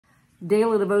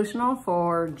Daily Devotional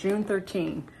for June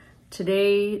 13.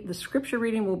 Today, the scripture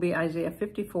reading will be Isaiah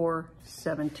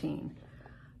 54:17.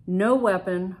 No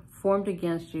weapon formed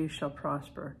against you shall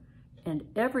prosper, and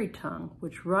every tongue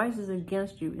which rises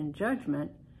against you in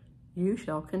judgment you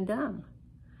shall condemn.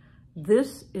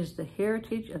 This is the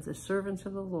heritage of the servants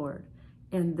of the Lord,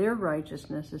 and their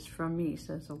righteousness is from me,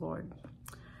 says the Lord.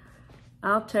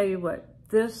 I'll tell you what,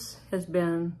 this has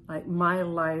been like my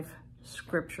life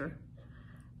scripture.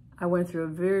 I went through a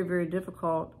very, very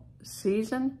difficult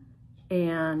season,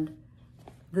 and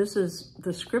this is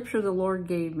the scripture the Lord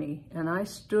gave me, and I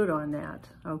stood on that,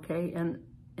 okay?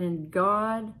 And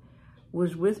God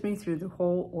was with me through the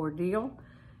whole ordeal,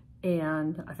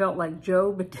 and I felt like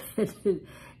Job.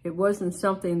 It wasn't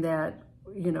something that,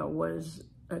 was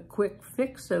a quick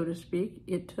fix, so to speak.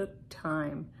 It took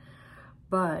time.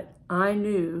 But I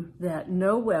knew that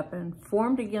no weapon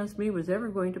formed against me was ever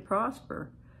going to prosper.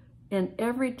 And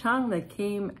every tongue that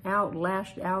came out,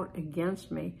 lashed out against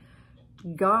me,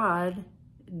 God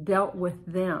dealt with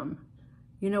them.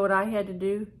 You know what I had to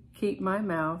do? Keep my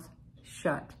mouth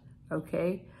shut,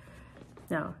 okay?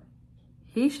 Now,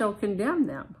 he shall condemn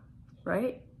them,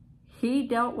 right? He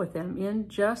dealt with them in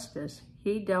justice.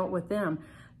 He dealt with them.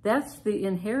 That's the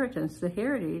inheritance, the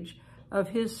heritage of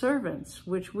his servants,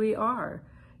 which we are.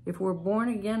 If we're born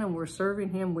again and we're serving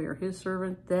him, we are his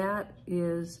servant. That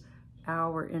is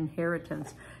our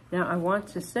inheritance. Now, I want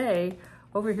to say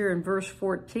over here in verse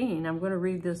 14, I'm going to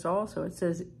read this also. It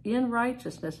says, in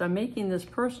righteousness, I'm making this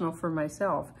personal for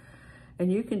myself,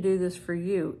 and you can do this for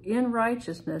you. In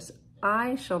righteousness,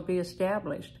 I shall be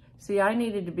established. See, I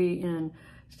needed to be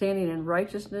standing in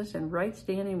righteousness and right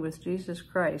standing with Jesus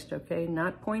Christ, okay?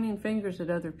 Not pointing fingers at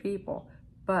other people,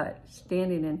 but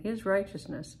standing in his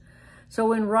righteousness.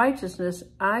 So in righteousness,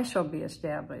 I shall be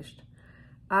established.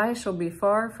 I shall be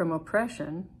far from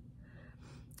oppression,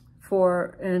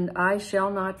 and I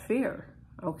shall not fear,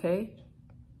 okay?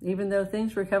 Even though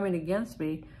things were coming against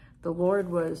me, the Lord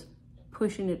was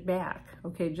pushing it back,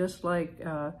 okay? Just like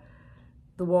the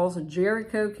walls of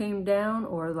Jericho came down,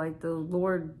 or like the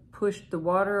Lord pushed the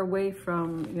water away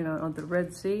from, on the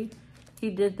Red Sea. He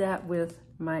did that with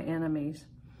my enemies.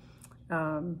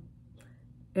 And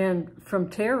from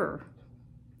terror,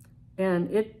 and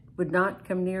it would not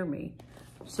come near me.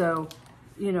 So,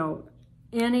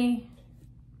 any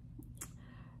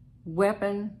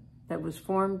weapon that was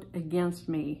formed against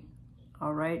me,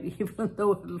 all right, even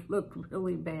though it looked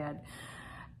really bad,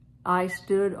 I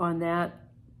stood on that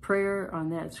prayer,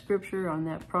 on that scripture, on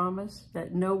that promise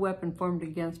that no weapon formed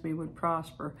against me would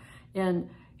prosper. And,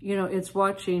 it's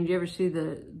watching, do you ever see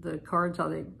the cards, how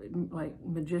they, like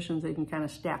magicians, they can kind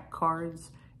of stack cards,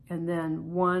 and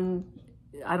then one,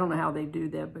 I don't know how they do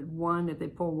that, but one, if they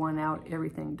pull one out,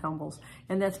 everything tumbles.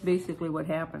 And that's basically what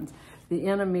happens. The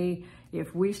enemy,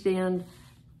 if we stand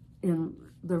in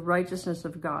the righteousness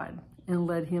of God and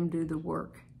let him do the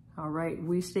work, all right,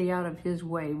 we stay out of his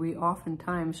way. We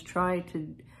oftentimes try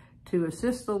to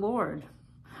assist the Lord,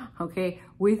 okay?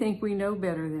 We think we know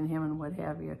better than him and what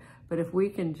have you. But if we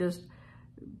can just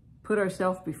put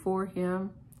ourselves before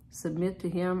him, submit to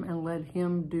him, and let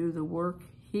him do the work,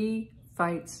 he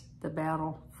fights the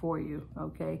battle for you,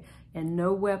 okay? And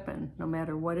no weapon, no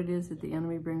matter what it is that the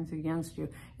enemy brings against you,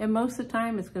 and most of the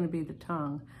time it's going to be the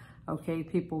tongue, okay?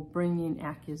 People bringing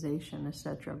accusation,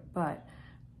 etc., but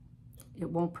it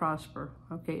won't prosper,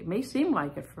 okay? It may seem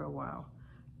like it for a while,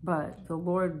 but the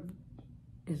Lord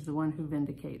is the one who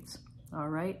vindicates, all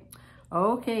right?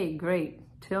 Okay, great.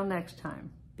 Till next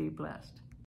time, be blessed.